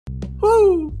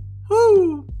Woo!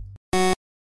 Woo! You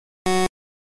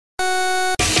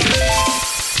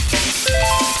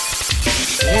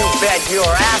bet your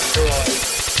asteroid.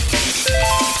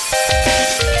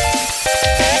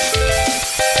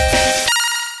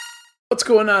 What's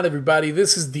going on, everybody?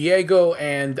 This is Diego,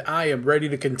 and I am ready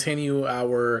to continue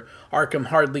our Arkham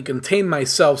Hardly Contain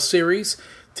Myself series.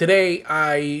 Today,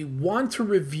 I want to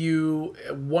review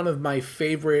one of my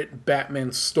favorite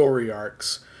Batman story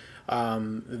arcs.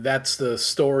 That's the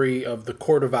story of the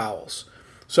Court of Owls.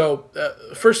 So,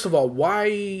 first of all,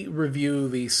 why review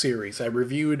the series? I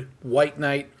reviewed White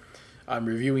Knight. I'm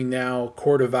reviewing now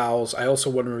Court of Owls. I also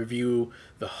want to review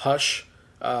the Hush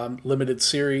limited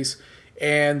series.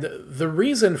 And the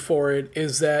reason for it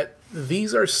is that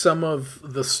these are some of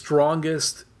the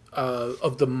strongest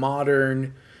of the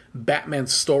modern Batman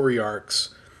story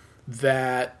arcs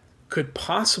that could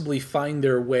possibly find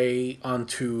their way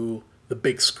onto the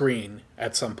big screen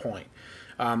at some point.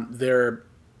 They're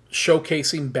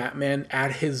showcasing Batman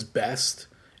at his best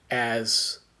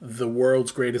as the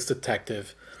world's greatest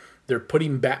detective. They're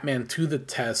putting Batman to the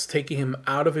test, taking him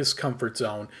out of his comfort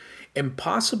zone, and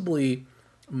possibly,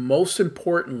 most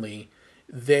importantly,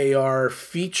 they are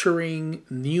featuring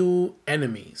new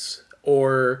enemies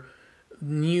or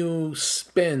new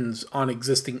spins on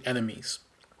existing enemies.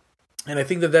 And I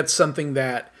think that that's something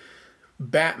that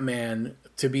Batman,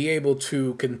 to be able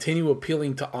to continue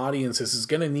appealing to audiences, is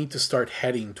going to need to start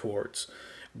heading towards.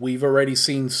 We've already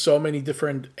seen so many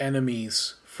different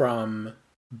enemies from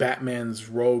Batman's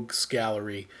rogues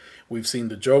gallery. We've seen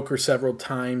the Joker several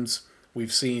times.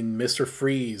 We've seen Mr.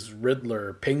 Freeze,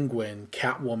 Riddler, Penguin,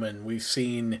 Catwoman. We've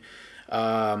seen,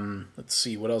 let's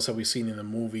see, what else have we seen in the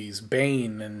movies?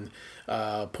 Bane and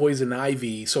Poison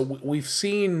Ivy. So we've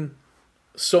seen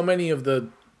so many of the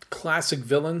classic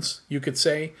villains, you could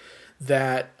say,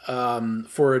 that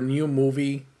for a new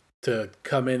movie to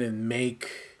come in and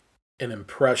make an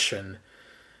impression,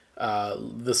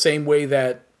 the same way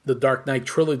that the Dark Knight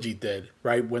trilogy did,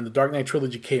 right? When the Dark Knight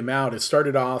trilogy came out, it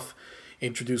started off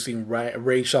introducing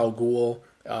Ra's al Ghul.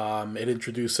 It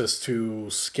introduced us to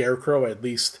Scarecrow, at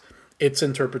least its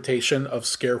interpretation of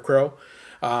Scarecrow.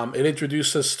 It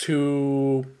introduced us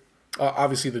to,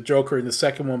 obviously, the Joker in the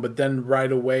second one, but then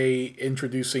right away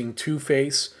introducing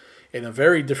Two-Face in a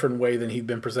very different way than he'd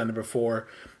been presented before.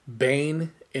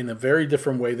 Bane in a very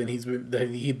different way than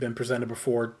he'd been presented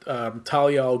before.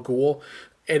 Talia al Ghul.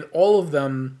 And all of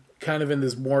them kind of in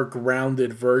this more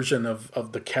grounded version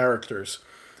of the characters.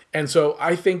 And so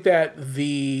I think that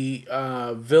the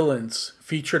villains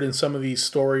featured in some of these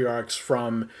story arcs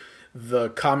from the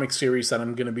comic series that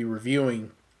I'm going to be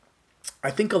reviewing,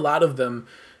 I think a lot of them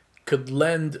could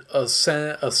lend a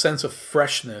sense of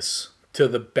freshness to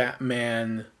the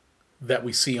Batman that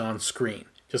we see on screen,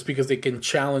 just because they can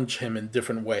challenge him in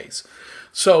different ways.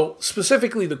 So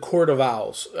specifically the Court of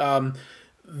Owls.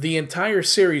 The entire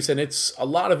series, and it's a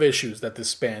lot of issues that this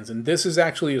spans, and this is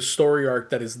actually a story arc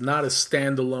that is not a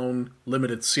standalone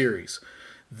limited series.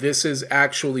 This is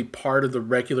actually part of the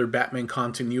regular Batman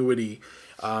continuity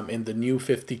in the New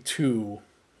 52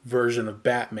 version of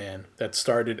Batman that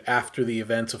started after the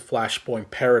events of Flashpoint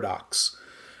Paradox.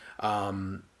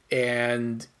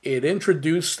 And it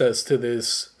introduced us to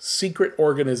this secret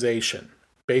organization.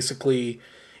 Basically,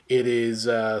 it is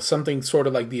something sort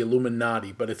of like the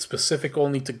Illuminati, but it's specific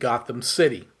only to Gotham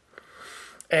City.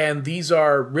 And these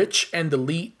are rich and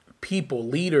elite people,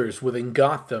 leaders within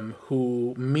Gotham,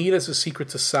 who meet as a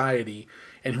secret society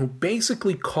and who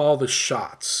basically call the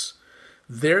shots.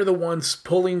 They're the ones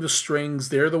pulling the strings.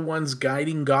 They're the ones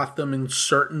guiding Gotham in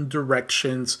certain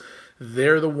directions.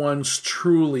 They're the ones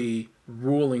truly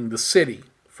ruling the city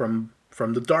from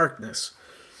the darkness.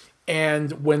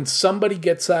 And when somebody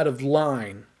gets out of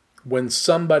line, when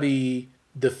somebody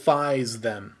defies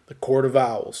them, the Court of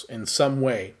Owls, in some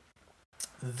way,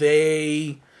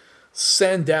 they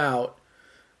send out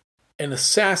an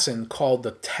assassin called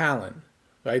the Talon,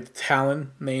 right? The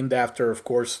Talon, named after, of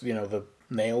course, the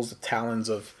nails, the talons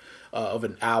of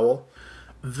an owl.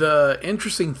 The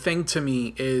interesting thing to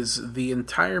me is the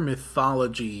entire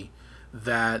mythology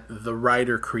that the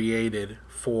writer created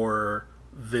for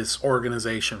this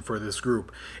organization, for this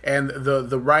group. And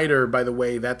the writer, by the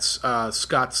way, that's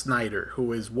Scott Snyder,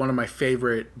 who is one of my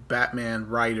favorite Batman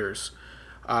writers.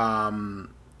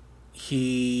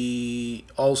 He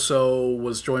also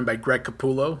was joined by Greg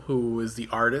Capullo, who is the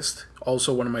artist,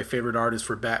 also one of my favorite artists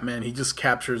for Batman. He just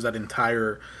captures that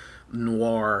entire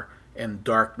noir and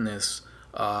darkness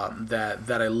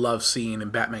that I love seeing in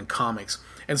Batman comics.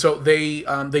 And so they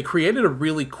created a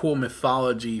really cool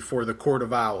mythology for the Court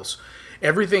of Owls.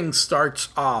 everything starts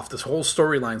off. This whole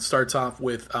storyline starts off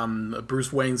with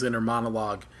Bruce Wayne's inner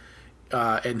monologue,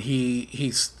 and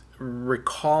he's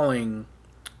recalling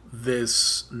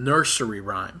this nursery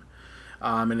rhyme,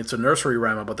 and it's a nursery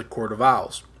rhyme about the Court of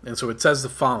Owls. And so it says the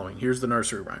following. Here's the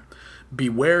nursery rhyme: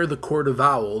 "Beware the Court of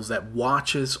Owls that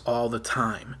watches all the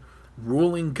time,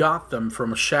 ruling Gotham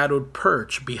from a shadowed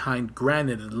perch behind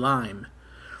granite and lime.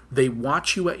 They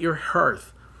watch you at your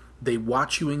hearth, they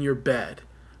watch you in your bed.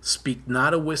 Speak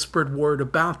not a whispered word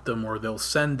about them, or they'll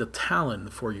send a talon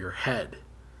for your head."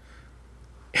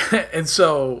 And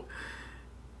so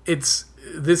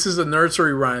this is a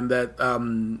nursery rhyme that,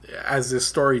 as this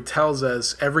story tells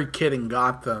us, every kid in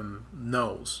Gotham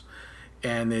knows.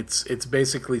 And it's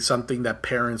basically something that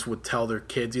parents would tell their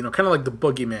kids, kind of like the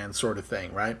boogeyman sort of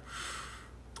thing, right?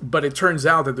 But it turns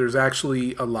out that there's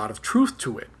actually a lot of truth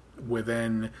to it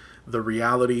within the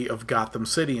reality of Gotham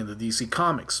City in the DC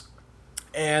Comics.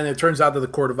 And it turns out that the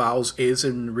Court of Owls is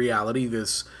in reality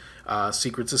this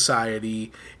secret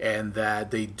society, and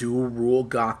that they do rule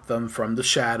Gotham from the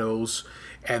shadows,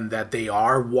 and that they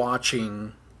are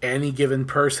watching any given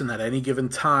person at any given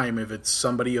time if it's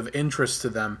somebody of interest to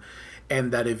them,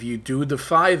 and that if you do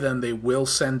defy them, they will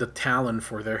send a talon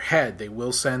for their head. They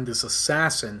will send this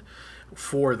assassin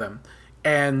for them.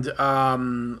 And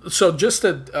so just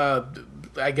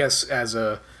I guess as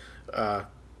a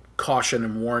caution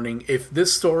and warning, if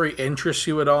this story interests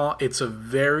you at all, it's a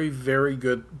very, very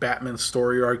good Batman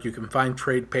story arc. You can find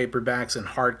trade paperbacks and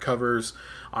hardcovers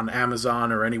on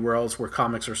Amazon or anywhere else where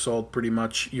comics are sold. Pretty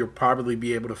much you'll probably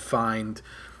be able to find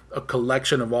a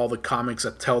collection of all the comics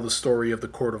that tell the story of the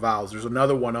Court of Owls. There's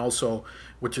another one also,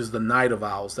 which is the Night of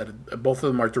Owls, that both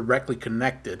of them are directly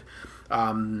connected,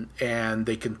 and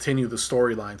they continue the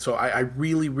storyline. So I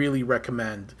really, really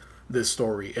recommend this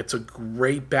story. It's a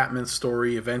great Batman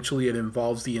story. Eventually it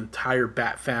involves the entire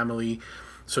Bat family.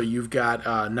 So you've got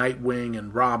Nightwing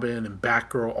and Robin and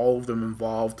Batgirl, all of them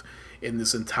involved in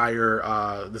this entire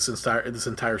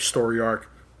story arc.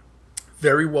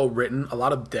 Very well written, a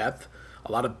lot of depth.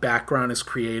 A lot of background is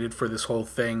created for this whole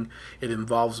thing. It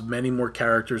involves many more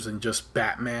characters than just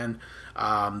Batman.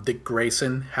 Dick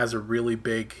Grayson has a really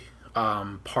big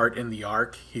part in the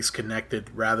arc. He's connected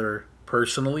rather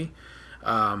personally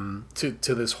to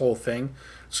this whole thing.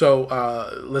 So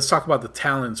let's talk about the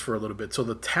Talons for a little bit. So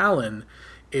the Talon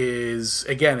is,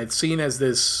 again, it's seen as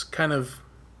this kind of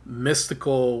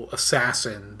mystical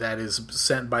assassin that is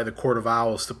sent by the Court of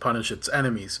Owls to punish its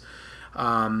enemies.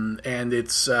 And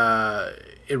it's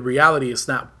in reality, it's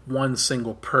not one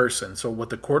single person. So what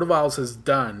the Court of Owls has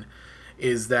done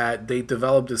is that they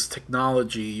developed this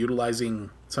technology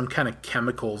utilizing some kind of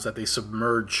chemicals that they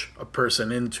submerge a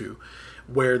person into,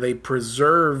 where they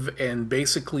preserve and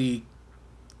basically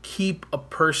keep a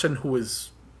person who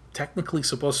is technically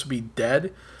supposed to be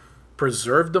dead,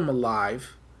 preserve them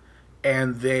alive,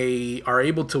 and they are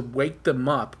able to wake them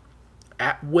up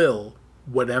at will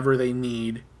whenever they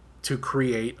need to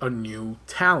create a new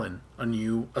Talon, a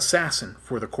new assassin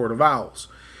for the Court of Owls.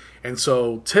 And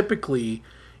so typically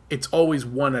it's always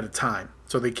one at a time.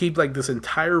 So they keep like this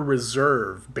entire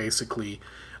reserve, basically,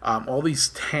 all these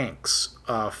tanks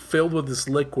filled with this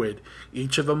liquid,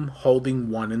 each of them holding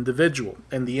one individual.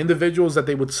 And the individuals that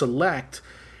they would select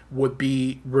would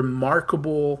be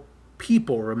remarkable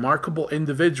people, remarkable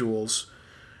individuals,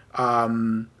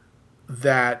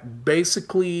 that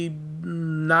basically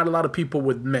not a lot of people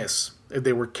would miss if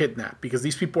they were kidnapped, because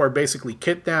these people are basically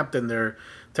kidnapped and they're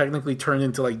technically turned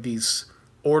into like these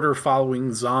order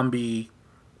following zombie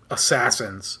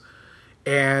assassins.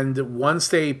 And once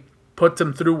they put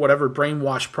them through whatever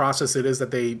brainwash process it is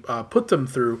that they put them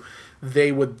through,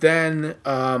 they would then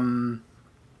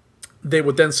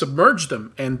submerge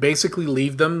them and basically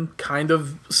leave them kind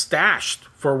of stashed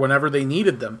for whenever they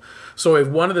needed them. So if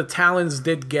one of the Talons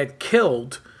did get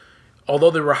killed,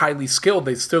 although they were highly skilled,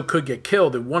 they still could get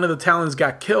killed. If one of the Talons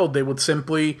got killed, they would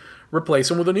simply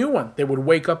replace him with a new one. They would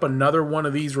wake up another one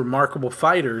of these remarkable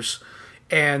fighters,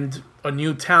 and a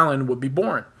new Talon would be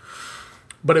born.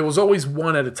 But it was always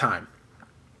one at a time.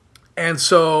 And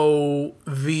so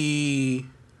the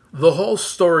whole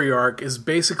story arc is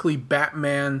basically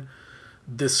Batman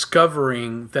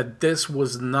discovering that this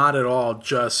was not at all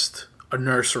just a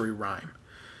nursery rhyme,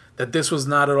 that this was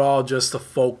not at all just a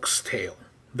folk's tale,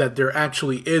 that there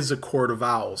actually is a Court of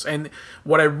Owls. And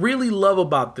what I really love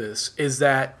about this is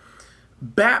that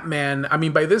Batman, I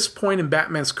mean, by this point in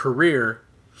Batman's career,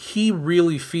 he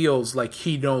really feels like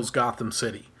he knows Gotham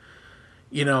City.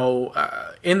 You know,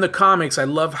 in the comics, I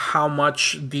love how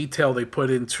much detail they put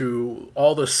into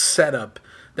all the setup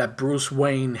that Bruce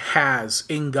Wayne has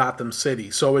in Gotham City.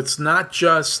 So it's not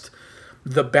just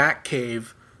the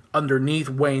Batcave underneath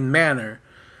Wayne Manor,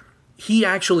 he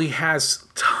actually has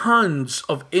tons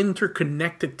of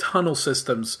interconnected tunnel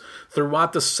systems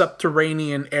throughout the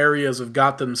subterranean areas of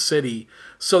Gotham City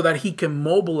so that he can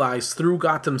mobilize through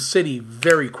Gotham City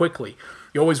very quickly.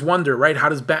 You always wonder, right, how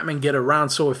does Batman get around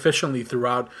so efficiently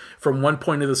throughout from one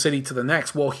point of the city to the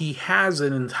next? Well, he has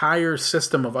an entire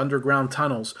system of underground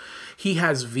tunnels. He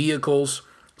has vehicles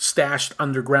stashed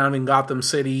underground in Gotham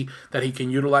City that he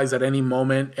can utilize at any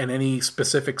moment and any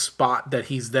specific spot that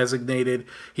he's designated.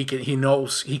 He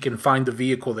knows he can find a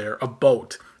vehicle there, a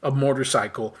boat, a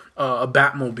motorcycle, a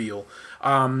Batmobile.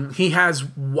 He has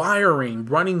wiring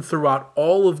running throughout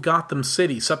all of Gotham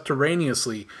City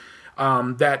subterraneously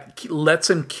that lets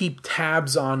him keep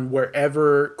tabs on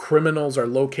wherever criminals are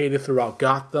located throughout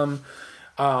Gotham.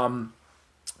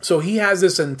 So he has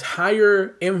this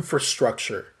entire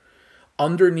infrastructure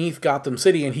underneath Gotham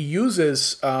City, and he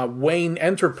uses Wayne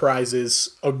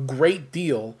Enterprises a great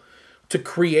deal to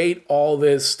create all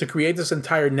this, to create this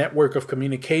entire network of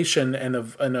communication and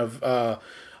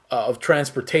of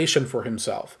transportation for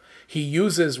himself. He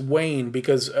uses Wayne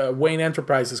because Wayne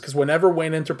Enterprises, because whenever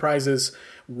Wayne Enterprises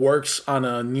works on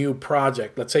a new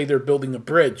project, let's say they're building a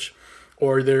bridge,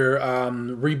 or they're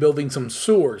rebuilding some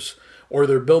sewers, or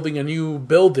they're building a new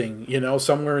building,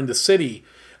 somewhere in the city.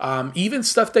 Even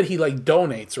stuff that he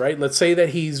donates, right? Let's say that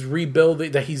he's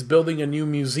building a new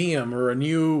museum or a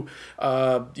new,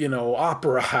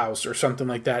 opera house or something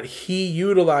like that. He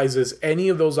utilizes any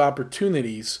of those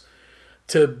opportunities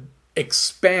to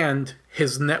expand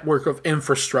his network of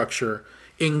infrastructure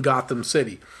in Gotham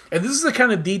City. And this is the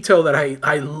kind of detail that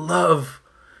I love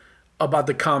about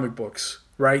the comic books,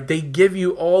 right? They give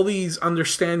you all these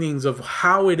understandings of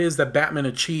how it is that Batman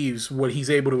achieves what he's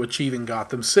able to achieve in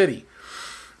Gotham City.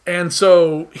 And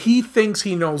so he thinks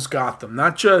he knows Gotham,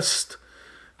 not just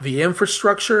the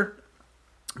infrastructure,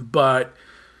 but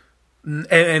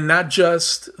and not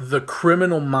just the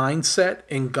criminal mindset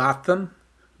in Gotham,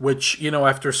 which,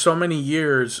 after so many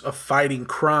years of fighting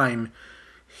crime,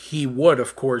 he would,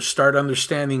 of course, start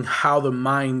understanding how the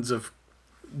minds of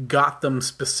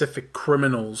Gotham-specific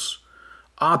criminals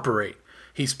operate.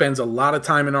 He spends a lot of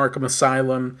time in Arkham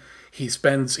Asylum.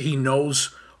 He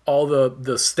knows all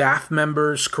the staff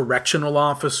members, correctional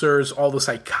officers, all the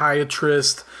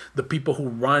psychiatrists, the people who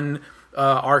run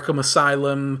Arkham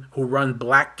Asylum, who run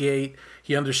Blackgate.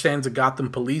 He understands the Gotham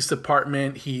Police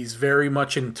Department. He's very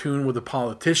much in tune with the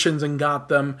politicians in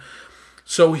Gotham.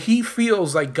 So he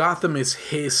feels like Gotham is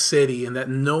his city and that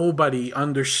nobody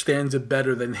understands it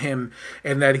better than him,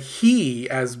 and that he,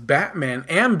 as Batman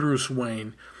and Bruce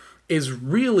Wayne, is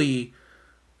really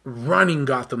running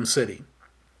Gotham City.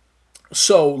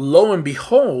 So, lo and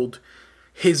behold,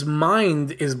 his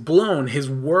mind is blown, his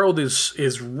world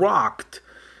is rocked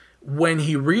when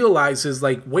he realizes,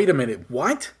 wait a minute,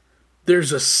 what?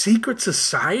 There's a secret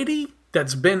society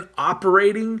that's been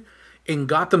operating in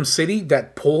Gotham City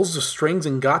that pulls the strings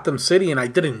in Gotham City, and I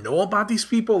didn't know about these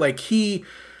people?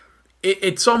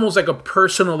 It's almost like a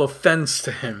personal offense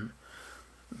to him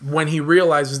when he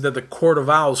realizes that the Court of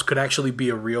Owls could actually be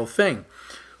a real thing.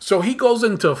 So he goes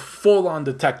into full-on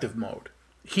detective mode.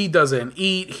 He doesn't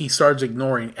eat. He starts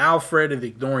ignoring Alfred and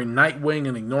ignoring Nightwing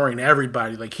and ignoring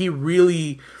everybody. He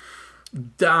really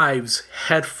dives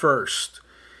headfirst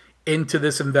into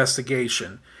this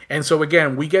investigation. And so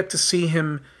again, we get to see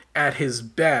him at his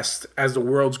best as the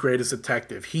world's greatest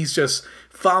detective. He's just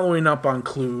following up on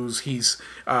clues. He's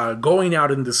going out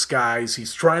in disguise.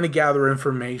 He's trying to gather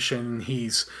information.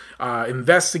 He's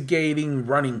investigating,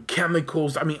 running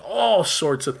chemicals. All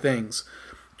sorts of things,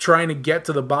 trying to get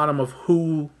to the bottom of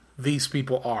who these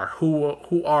people are,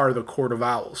 who are the Court of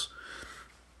Owls.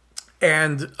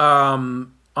 And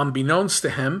unbeknownst to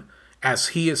him, as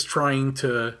he is trying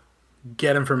to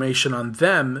get information on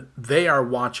them, they are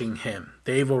watching him.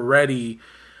 They've already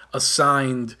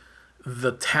assigned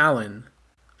the Talon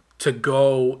to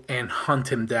go and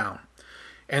hunt him down.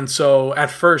 And so at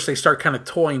first they start kind of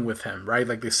toying with him, right?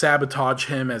 They sabotage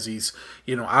him as he's,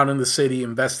 out in the city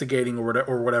investigating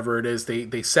or whatever it is.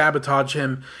 They sabotage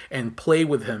him and play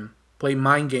with him, play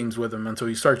mind games with him until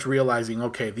he starts realizing,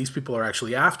 okay, these people are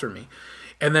actually after me.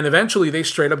 And then eventually they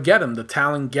straight up get him. The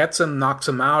Talon gets him, knocks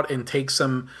him out, and takes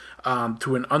him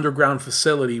to an underground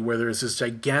facility where there's this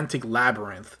gigantic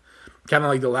labyrinth, kind of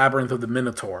like the labyrinth of the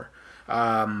Minotaur,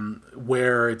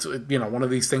 where it's one of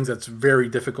these things that's very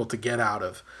difficult to get out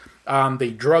of.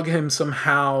 They drug him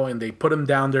somehow and they put him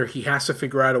down there. He has to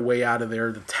figure out a way out of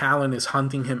there. The Talon is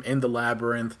hunting him in the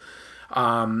labyrinth.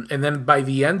 And then by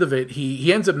the end of it,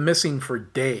 he ends up missing for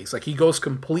days. He goes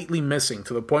completely missing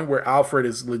to the point where Alfred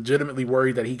is legitimately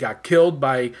worried that he got killed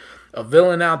by a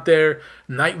villain out there.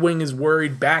 Nightwing is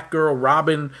worried. Batgirl,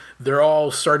 Robin, they're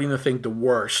all starting to think the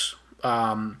worst.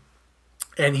 And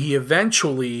he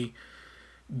eventually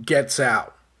gets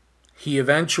out. He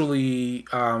eventually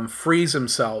frees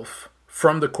himself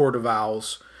from the Court of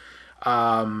Owls.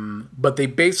 But they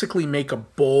basically make a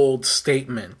bold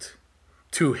statement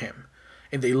to him.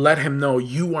 And they let him know,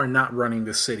 you are not running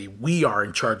the city. We are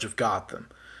in charge of Gotham.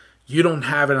 You don't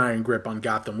have an iron grip on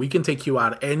Gotham. We can take you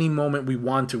out any moment we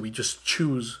want to. We just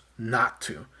choose not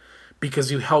to.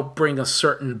 Because you help bring a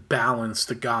certain balance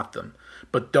to Gotham.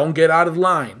 But don't get out of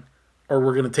line, or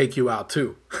we're going to take you out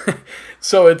too.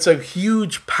 So it's a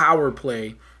huge power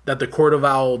play that the Court of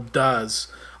Owl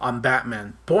does on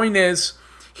Batman. Point is,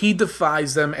 he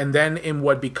defies them, and then in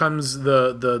what becomes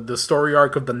the story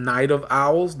arc of the Night of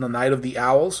Owls, the Night of the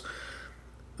Owls,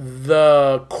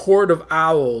 the Court of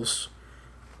Owls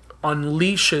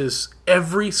unleashes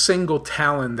every single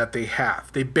talent that they have.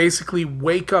 They basically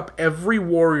wake up every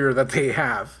warrior that they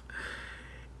have,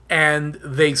 and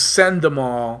they send them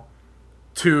all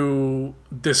to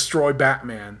destroy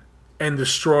Batman and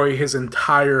destroy his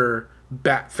entire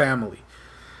Bat family.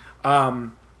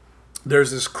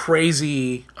 There's this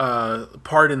crazy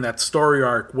part in that story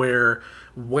arc where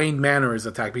Wayne Manor is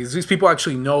attacked, because these people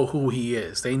actually know who he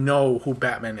is. They know who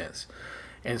Batman is.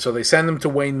 And so they send him to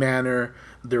Wayne Manor.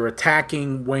 They're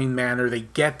attacking Wayne Manor. They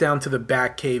get down to the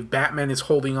Batcave. Batman is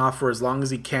holding off for as long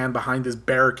as he can behind this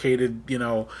barricaded,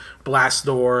 blast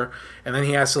door. And then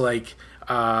he has to,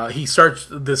 he starts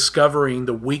discovering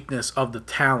the weakness of the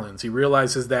Talons. He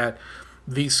realizes that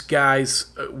these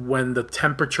guys, when the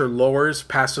temperature lowers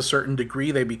past a certain degree,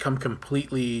 they become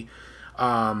completely,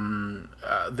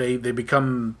 they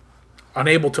become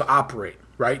unable to operate,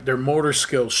 right? Their motor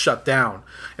skills shut down.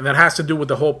 And that has to do with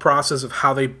the whole process of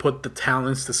how they put the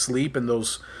Talons to sleep in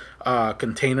those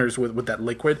containers with that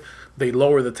liquid. They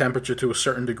lower the temperature to a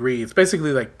certain degree. It's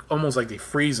basically almost like they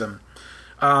freeze them.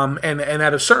 And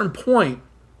at a certain point,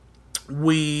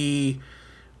 we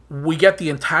get the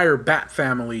entire Bat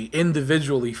family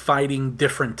individually fighting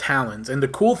different Talons. And the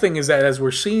cool thing is that as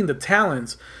we're seeing the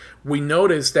Talons, we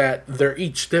notice that they're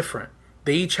each different.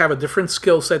 They each have a different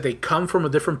skill set. They come from a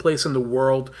different place in the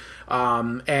world.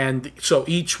 And so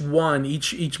each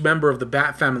member of the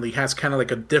Bat family has kind of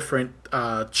like a different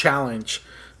challenge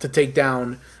to take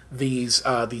down these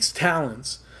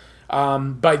Talons.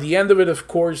 By the end of it, of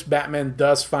course, Batman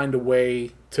does find a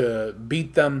way to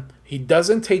beat them. He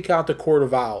doesn't take out the Court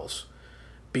of Owls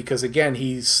because, again,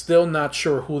 he's still not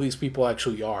sure who these people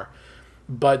actually are.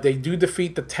 But they do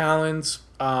defeat the Talons.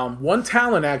 One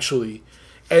Talon actually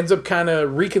ends up kind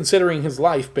of reconsidering his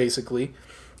life, basically,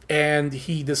 and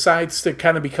he decides to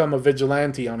kind of become a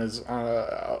vigilante on his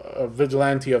a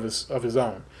vigilante of his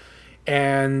own.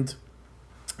 And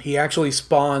he actually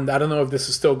spawned, I don't know if this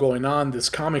is still going on, this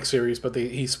comic series, but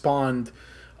he spawned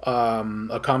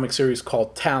a comic series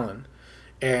called Talon.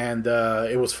 And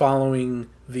it was following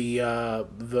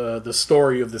the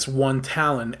story of this one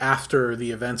Talon after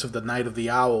the events of the Night of the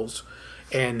Owls,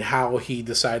 and how he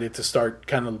decided to start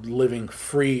kind of living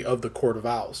free of the Court of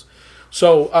Owls.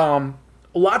 So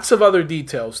lots of other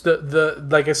details. The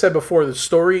like I said before, the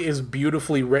story is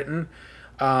beautifully written.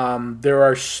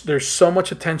 There's so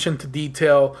much attention to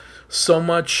detail.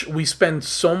 We spend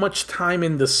so much time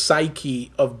in the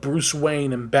psyche of Bruce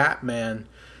Wayne and Batman,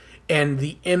 and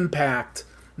the impact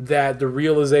that the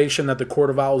realization that the Court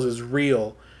of Owls is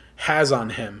real has on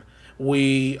him.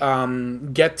 We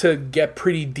get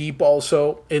pretty deep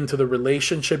also into the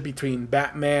relationship between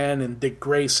Batman and Dick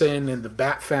Grayson and the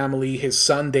Bat family, his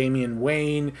son Damian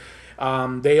Wayne.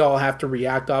 They all have to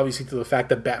react, obviously, to the fact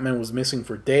that Batman was missing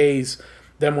for days.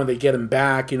 Then when they get him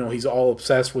back, he's all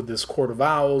obsessed with this Court of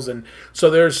Owls. And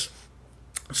so there's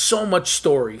so much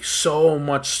story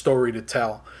to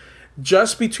tell.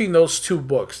 Just between those two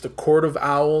books, The Court of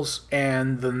Owls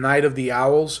and The Night of the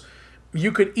Owls,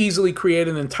 you could easily create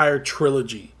an entire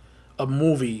trilogy of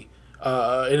movies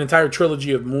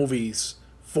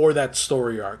for that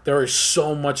story arc. There is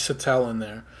so much to tell in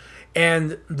there.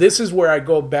 And this is where I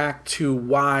go back to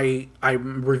why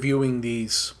I'm reviewing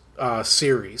these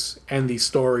series and these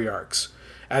story arcs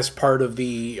as part of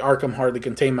the Arkham Hardly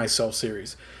Contain Myself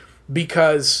series.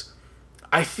 Because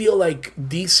I feel like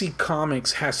DC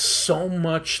Comics has so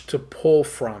much to pull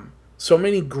from. So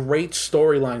many great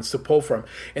storylines to pull from.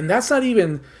 And that's not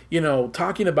even,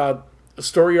 talking about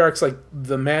story arcs like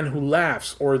The Man Who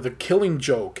Laughs or The Killing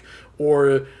Joke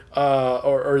or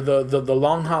the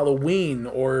Long Halloween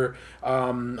or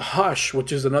Hush,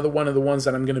 which is another one of the ones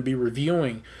that I'm going to be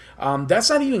reviewing. That's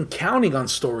not even counting on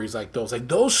stories like those. Like,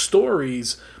 those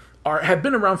stories have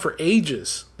been around for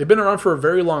ages. They've been around for a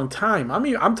very long time. I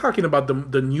mean, I'm talking about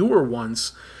the newer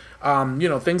ones,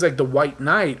 things like the White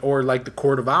Knight or like the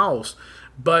Court of Owls.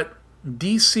 But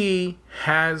DC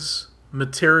has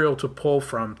material to pull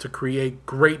from to create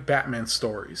great Batman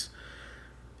stories.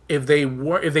 If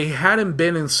they hadn't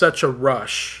been in such a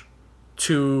rush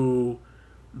to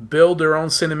build their own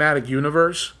cinematic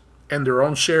universe and their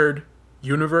own shared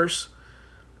universe,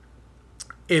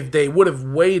 if they would have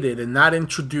waited and not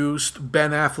introduced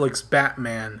Ben Affleck's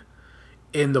Batman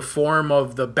in the form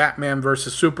of the Batman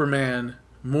versus Superman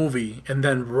movie and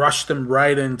then rushed them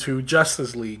right into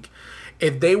Justice League,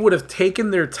 if they would have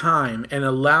taken their time and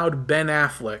allowed Ben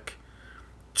Affleck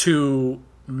to,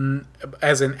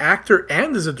 as an actor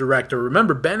and as a director,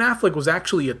 remember Ben Affleck was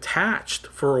actually attached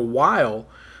for a while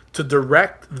to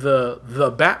direct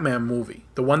the Batman movie,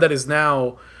 the one that is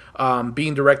now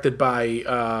being directed by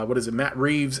Matt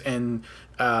Reeves and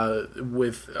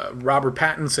with Robert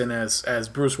Pattinson as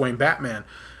Bruce Wayne Batman.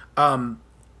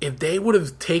 If they would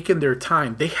have taken their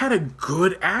time, they had a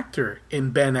good actor in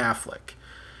Ben Affleck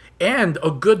and a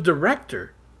good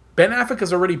director. Ben Affleck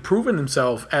has already proven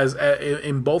himself as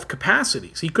in both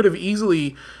capacities. He could have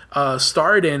easily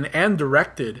starred in and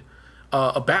directed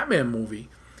a Batman movie.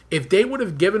 If they would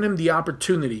have given him the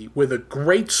opportunity with a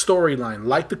great storyline,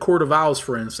 like the Court of Owls,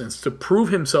 for instance, to prove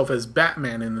himself as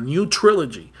Batman in the new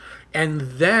trilogy, and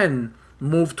then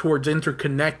move towards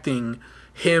interconnecting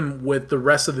him with the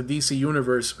rest of the DC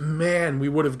universe, man, we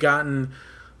would have gotten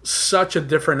such a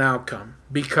different outcome.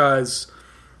 Because,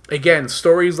 again,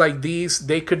 stories like these,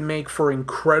 they could make for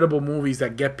incredible movies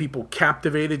that get people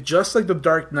captivated, just like The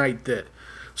Dark Knight did.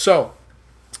 So,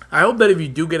 I hope that if you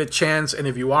do get a chance, and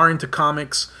if you are into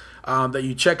comics, that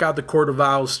you check out the Court of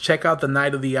Owls, check out the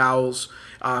Night of the Owls.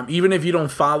 Even if you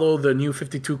don't follow the New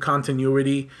 52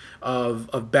 continuity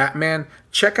of Batman,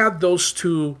 check out those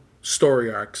two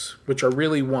story arcs, which are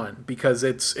really one, because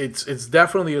it's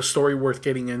definitely a story worth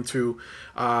getting into.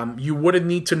 You wouldn't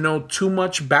need to know too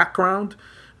much background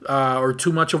or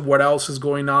too much of what else is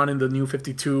going on in the New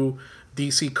 52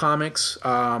 DC Comics.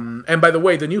 And by the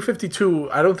way, the New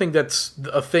 52, I don't think that's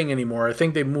a thing anymore. I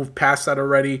think they moved past that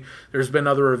already. There's been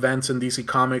other events in DC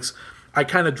Comics. I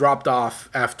kind of dropped off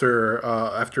after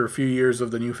a few years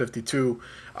of the New 52.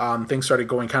 Things started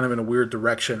going kind of in a weird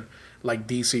direction, like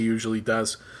DC usually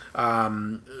does.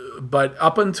 But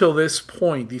up until this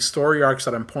point, these story arcs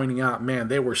that I'm pointing out, man,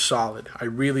 they were solid. I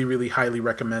really, really highly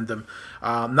recommend them.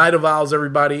 Night of Owls,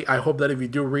 everybody. I hope that if you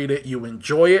do read it, you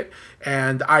enjoy it.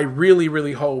 And I really,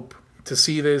 really hope to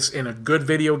see this in a good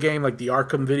video game like the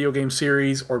Arkham video game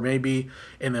series, or maybe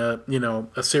in a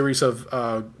series of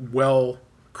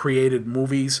well-created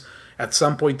movies at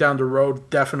some point down the road.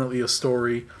 Definitely a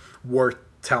story worth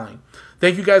telling.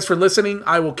 Thank you guys for listening.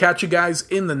 I will catch you guys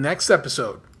in the next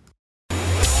episode.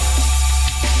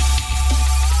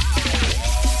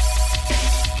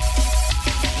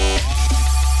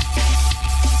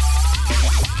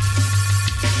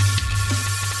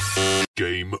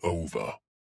 Game over.